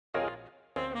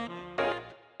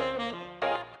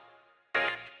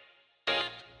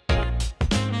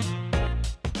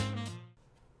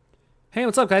Hey,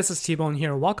 what's up guys, it's TBone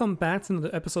here. Welcome back to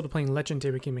another episode of playing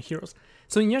Legendary Game of Heroes.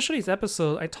 So in yesterday's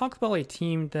episode, I talked about a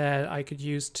team that I could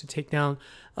use to take down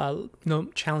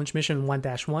challenge mission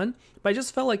 1-1, but I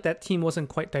just felt like that team wasn't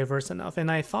quite diverse enough,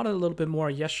 and I thought a little bit more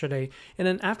yesterday. And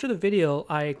then after the video,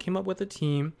 I came up with a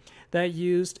team that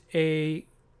used a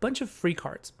bunch of free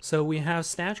cards. So we have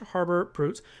Staj Harbour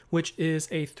Brute, which is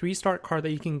a 3-star card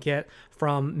that you can get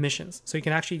from missions. So you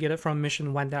can actually get it from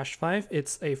mission 1-5.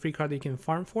 It's a free card that you can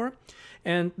farm for.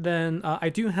 And then I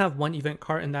do have one event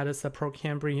card, and that is the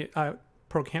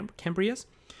Cambrius.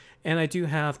 And I do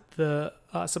have the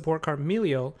support card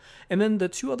Melio. And then the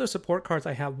two other support cards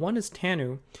I have, one is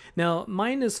Tanu. Now,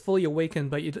 mine is fully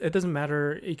awakened, but it doesn't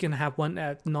matter. You can have one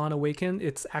at non-awakened.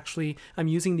 It's actually, I'm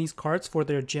using these cards for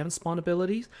their gem spawn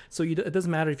abilities. So it doesn't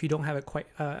matter if you don't have it quite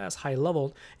as high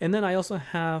leveled. And then I also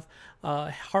have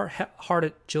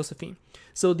Hearted Josephine.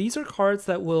 So these are cards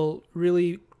that will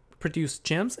really produce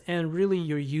gems, and really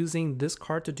you're using this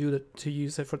card to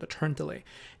use it for the turn delay.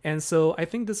 And so I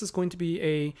think this is going to be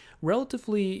a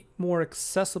relatively more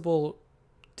accessible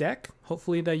deck.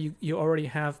 Hopefully that you already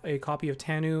have a copy of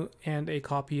Tanu and a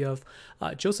copy of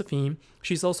Josephine.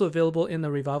 She's also available in the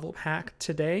revival pack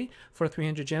today for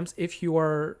 300 gems if you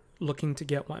are looking to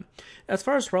get one. As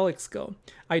far as relics go,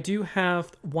 I do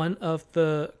have one of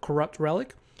the corrupt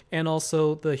relic and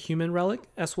also the human relic,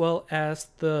 as well as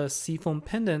the seafoam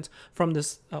pendant from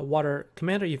this water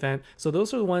commander event. So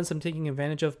those are the ones I'm taking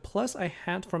advantage of. Plus I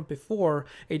had from before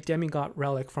a demigod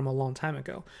relic from a long time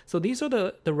ago. So these are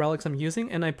the relics I'm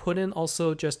using, and I put in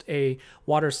also just a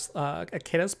water a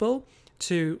Chaos bow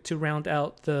to round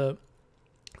out the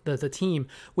team.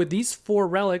 With these 4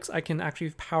 relics, I can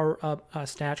actually power up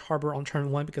Staj Harbour on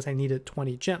turn 1 because I needed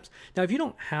 20 gems. Now if you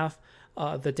don't have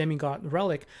the demigod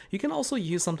relic, you can also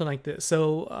use something like this.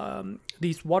 So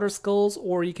these water skulls,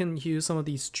 or you can use some of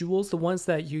these jewels, the ones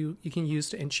that you can use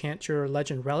to enchant your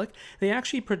legend relic. They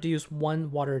actually produce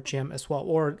 1 water gem as well,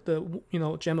 or the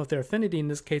gem of their affinity. In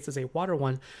this case is a water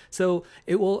one, so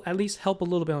it will at least help a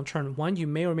little bit on turn 1. You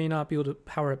may or may not be able to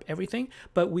power up everything,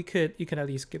 but you could at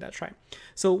least give that a try.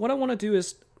 So what I want to do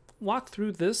is walk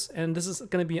through this, and this is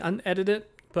going to be unedited,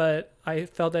 but I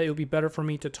felt that it would be better for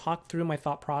me to talk through my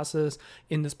thought process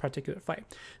in this particular fight.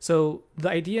 So the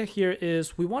idea here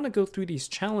is we want to go through these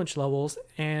challenge levels,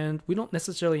 and we don't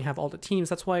necessarily have all the teams.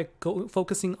 That's why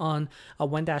focusing on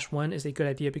 1-1 is a good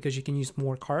idea, because you can use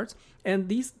more cards. And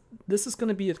this is going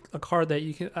to be a card that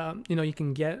you can you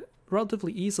can get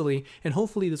relatively easily, and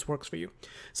hopefully this works for you.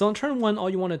 So on turn 1, all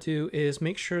you want to do is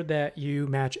make sure that you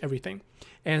match everything.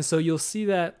 And so you'll see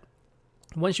that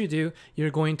once you do, you're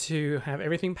going to have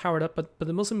everything powered up, but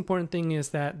the most important thing is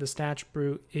that the Staj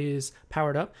Brute is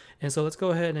powered up. And so let's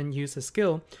go ahead and use the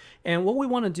skill. And what we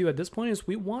want to do at this point is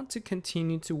we want to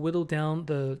continue to whittle down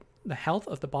the health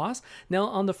of the boss. Now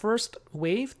on the first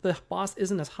wave, the boss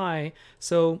isn't as high,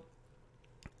 so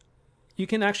you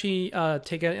can actually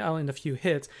take it out in a few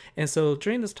hits. And so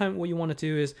during this time, what you want to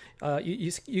do is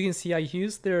you can see I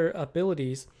used their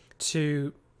abilities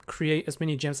to create as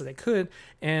many gems as I could,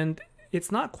 and it's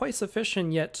not quite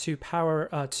sufficient yet to power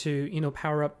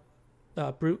power up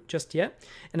Brute just yet.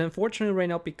 And unfortunately right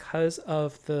now, because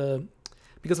of the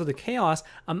chaos,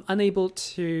 I'm unable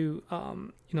to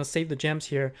save the gems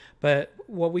here. But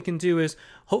what we can do is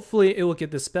hopefully it will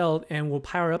get dispelled and we'll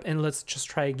power up, and let's just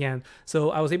try again.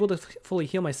 So I was able to fully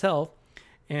heal myself,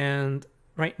 and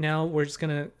right now we're just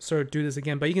gonna sort of do this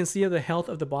again. But you can see the health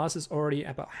of the boss is already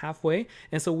about halfway,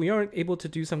 and so we are able to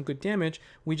do some good damage.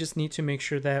 We just need to make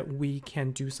sure that we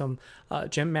can do some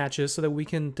gem matches so that we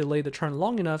can delay the turn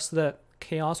long enough so that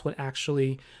chaos would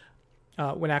actually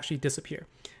disappear.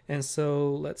 And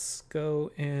so let's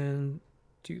go and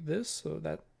do this, so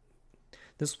that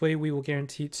this way we will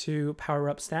guarantee to power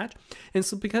up Staj. And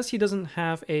so because he doesn't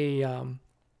have a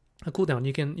cooldown,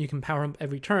 you can power up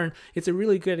every turn. It's a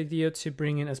really good idea to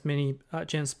bring in as many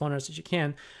gem spawners as you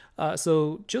can.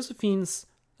 So Josephine's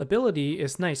ability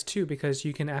is nice too, because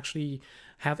you can actually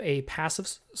have a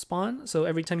passive spawn. So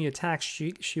every time you attack,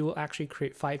 she will actually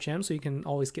create 5 gems. So you can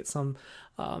always get some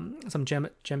gem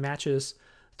matches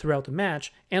throughout the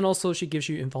match, and also she gives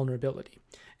you invulnerability.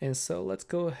 And so let's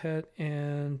go ahead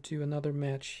and do another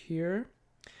match here.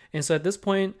 And so at this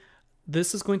point,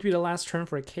 this is going to be the last turn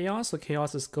for a chaos, so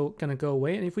chaos is going to go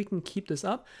away. And if we can keep this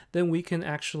up, then we can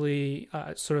actually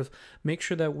sort of make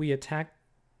sure that we attack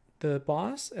the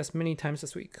boss as many times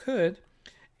as we could.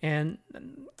 And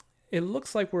it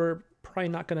looks like we're probably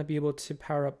not going to be able to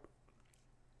power up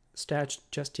Staj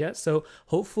just yet. So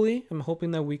hopefully, I'm hoping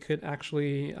that we could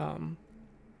actually, I'm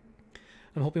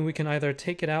hoping we can either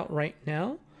take it out right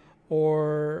now,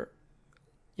 or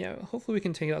yeah, hopefully we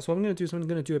can take it out. So what I'm going to do is I'm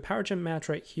going to do a power gem match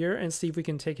right here and see if we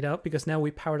can take it out, because now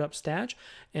we powered up Staj,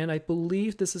 and I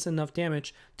believe this is enough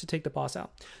damage to take the boss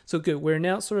out. So good, we're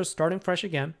now sort of starting fresh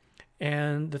again.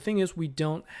 And the thing is, we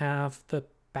don't have the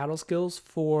battle skills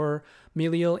for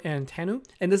Meliel and Tanu,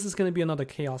 and this is going to be another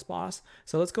chaos boss.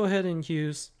 So let's go ahead and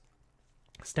use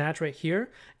Staj right here,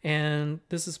 and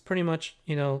this is pretty much,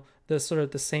 you know, the sort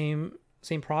of the same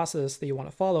process that you want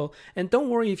to follow. And don't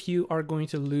worry if you are going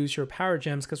to lose your power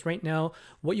gems, because right now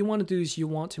what you want to do is you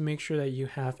want to make sure that you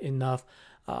have enough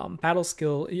battle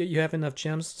skill, you have enough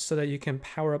gems so that you can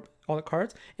power up all the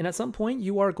cards. And at some point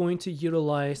you are going to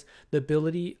utilize the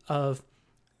ability of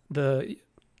the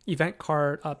event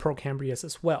card Procambrius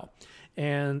as well.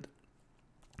 And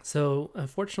so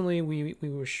unfortunately we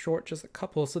were short just a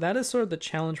couple, so that is sort of the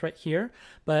challenge right here.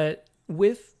 But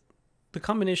with the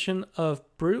combination of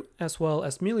Brute as well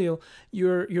as Meliel,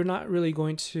 you're not really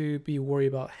going to be worried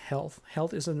about health.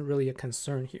 Health isn't really a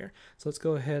concern here. So let's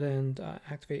go ahead and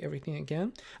activate everything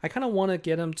again. I kind of want to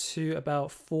get them to about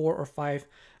 4 or 5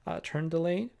 turn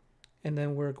delay, and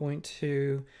then we're going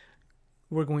to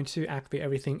activate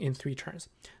everything in 3 turns.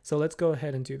 So let's go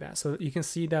ahead and do that. So you can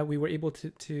see that we were able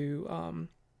to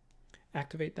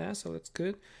activate that, so that's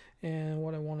good. And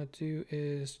what I want to do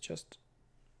is just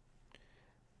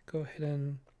go ahead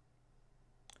and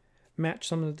match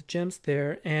some of the gems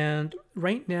there. And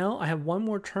right now I have 1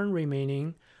 more turn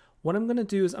remaining. What I'm going to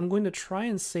do is I'm going to try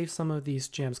and save some of these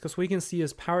gems, because what you can see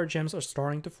is power gems are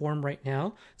starting to form right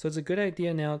now. So it's a good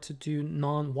idea now to do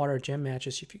non-water gem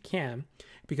matches if you can,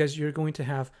 because you're going to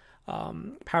have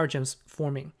power gems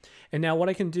forming. And now what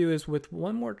I can do is with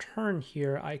 1 more turn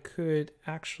here, I could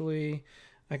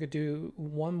do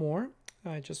 1 more.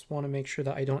 I just want to make sure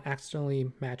that I don't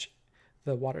accidentally match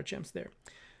the water gems there.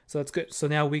 So that's good. So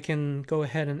now we can go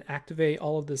ahead and activate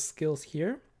all of the skills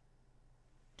here.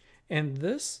 And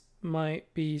this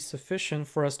might be sufficient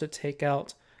for us to take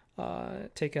out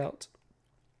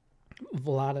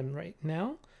Vladimir right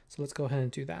now. So let's go ahead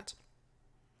and do that.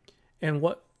 And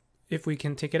what if we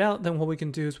can take it out, then what we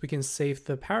can do is we can save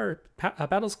the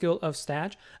battle skill of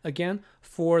Staj again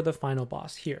for the final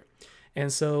boss here.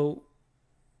 And so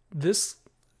this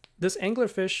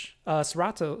anglerfish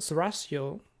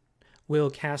Serratio will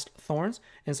cast thorns,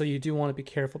 and so you do want to be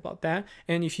careful about that.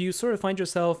 And if you sort of find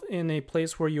yourself in a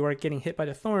place where you are getting hit by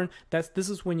the thorn, this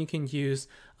is when you can use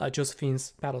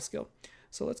Josephine's battle skill.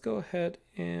 So let's go ahead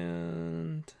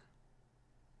and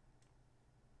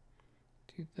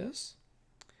do this.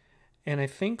 And I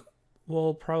think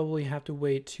we'll probably have to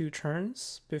wait 2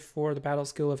 turns before the battle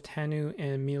skill of Tanu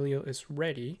and Meliel is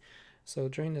ready. So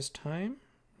during this time,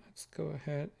 let's go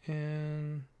ahead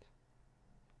and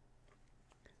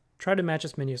try to match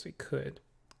as many as we could,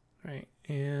 right?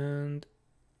 And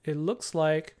it looks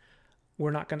like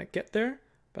we're not going to get there,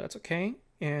 but that's okay.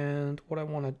 And what I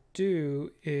want to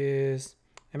do is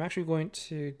I'm actually going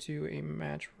to do a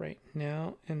match right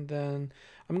now, and then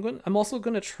I'm also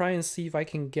going to try and see if I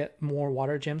can get more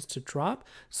water gems to drop,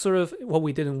 sort of what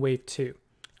we did in wave 2,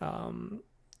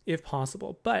 if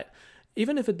possible. But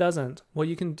even if it doesn't, what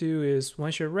you can do is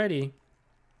once you're ready,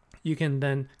 you can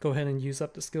then go ahead and use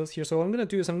up the skills here. So what I'm going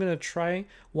to do is I'm going to try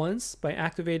once by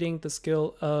activating the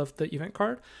skill of the event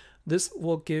card. This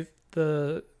will give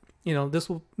the, this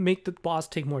will make the boss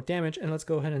take more damage. And let's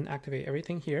go ahead and activate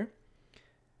everything here.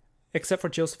 Except for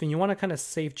Josephine. You want to kind of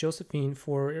save Josephine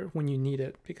for when you need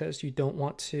it, because you don't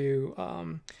want to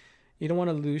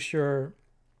lose your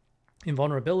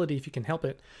invulnerability if you can help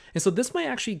it. And so this might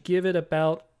actually give it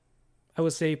about, I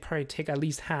would say, probably take at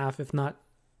least half, if not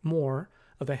more,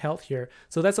 of the health here.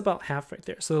 So that's about half right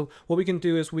there. So what we can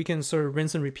do is we can sort of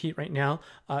rinse and repeat right now.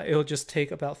 It'll just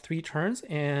take about 3 turns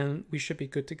and we should be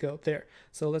good to go there.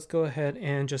 So let's go ahead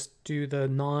and just do the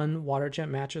non-water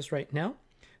gem matches right now.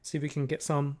 See if we can get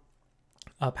some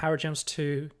power gems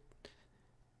to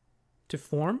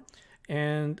form.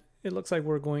 And it looks like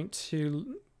we're going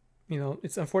to,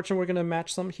 it's unfortunate we're going to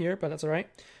match some here, but that's all right.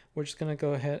 We're just going to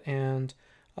go ahead and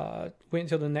wait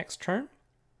until the next turn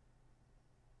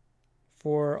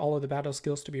for all of the battle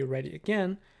skills to be ready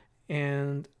again.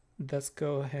 And let's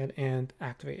go ahead and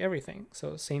activate everything.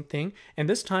 So same thing. And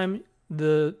this time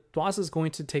the boss is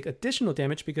going to take additional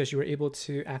damage because you were able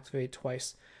to activate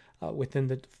twice within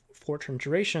the 4-turn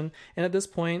duration. And at this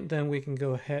point, then we can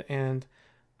go ahead and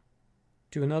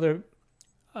do another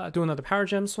power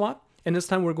gem swap. And this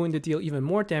time we're going to deal even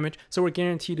more damage, so we're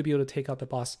guaranteed to be able to take out the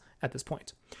boss at this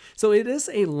point. So it is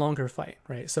a longer fight,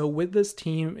 right? So with this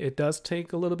team, it does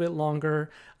take a little bit longer,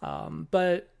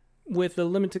 but with the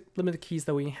limited keys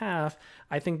that we have,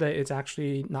 I think that it's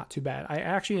actually not too bad. I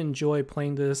actually enjoy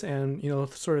playing this and, you know,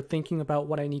 sort of thinking about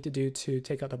what I need to do to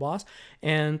take out the boss.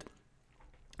 And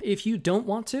if you don't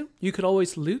want to, you could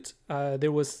always loot.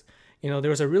 There was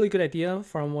a really good idea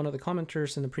from one of the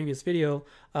commenters in the previous video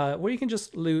where you can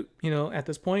just loot, you know, at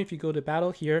this point. If you go to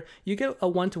battle here, you get a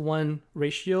 1-to-1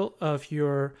 ratio of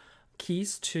your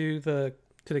keys to the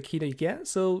key that you get.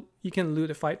 So you can loot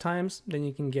it 5 times, then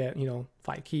you can get, you know,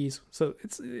 5 keys. So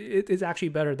it's actually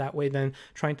better that way than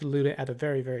trying to loot it at the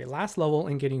very, very last level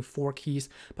and getting 4 keys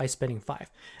by spending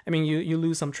 5. I mean, you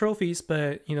lose some trophies,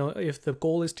 but, you know, if the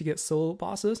goal is to get solo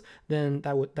bosses, then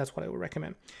that's what I would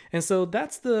recommend. And so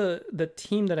that's the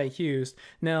team that I used.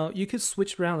 Now you could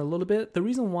switch around a little bit. The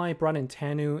reason why I brought in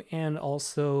Tanu and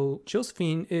also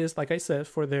Josephine is, like I said,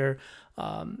 for their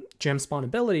gem spawn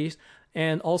abilities,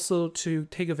 and also to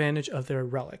take advantage of their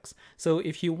relics. So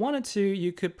if you wanted to,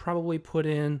 you could probably put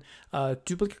in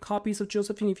duplicate copies of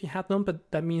Josephine if you have them, but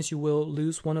that means you will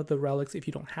lose one of the relics if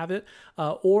you don't have it.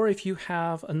 Or if you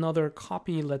have another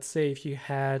copy, let's say if you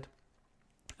had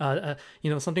you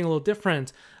know, something a little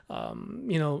different.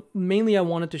 You know, mainly I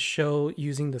wanted to show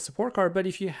using the support card, but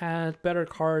if you had better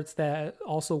cards that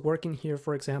also work in here,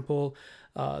 for example,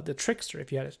 the Trickster,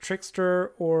 if you had a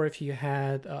Trickster, or if you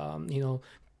had, you know,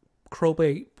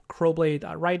 Crowblade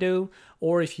Raido,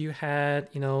 or if you had,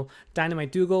 you know,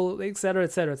 Dynamite Dougal, etc.,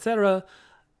 etc., etc.,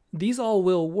 these all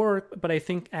will work, but I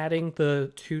think adding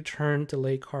the 2-turn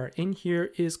delay card in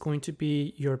here is going to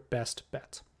be your best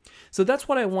bet. So that's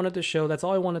what I wanted to show. That's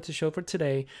all I wanted to show for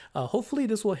today. Hopefully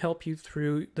this will help you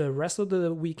through the rest of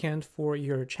the weekend for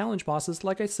your challenge bosses.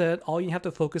 Like I said, all you have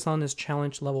to focus on is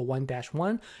challenge level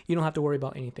 1-1. You don't have to worry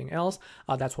about anything else.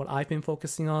 That's what I've been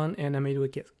focusing on, and I'm able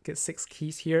to get 6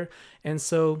 keys here. And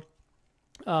so,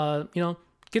 you know,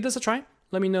 give this a try.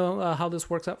 Let me know how this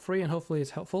works out for you, and hopefully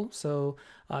it's helpful. So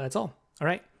that's all. All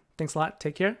right. Thanks a lot.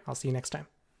 Take care. I'll see you next time.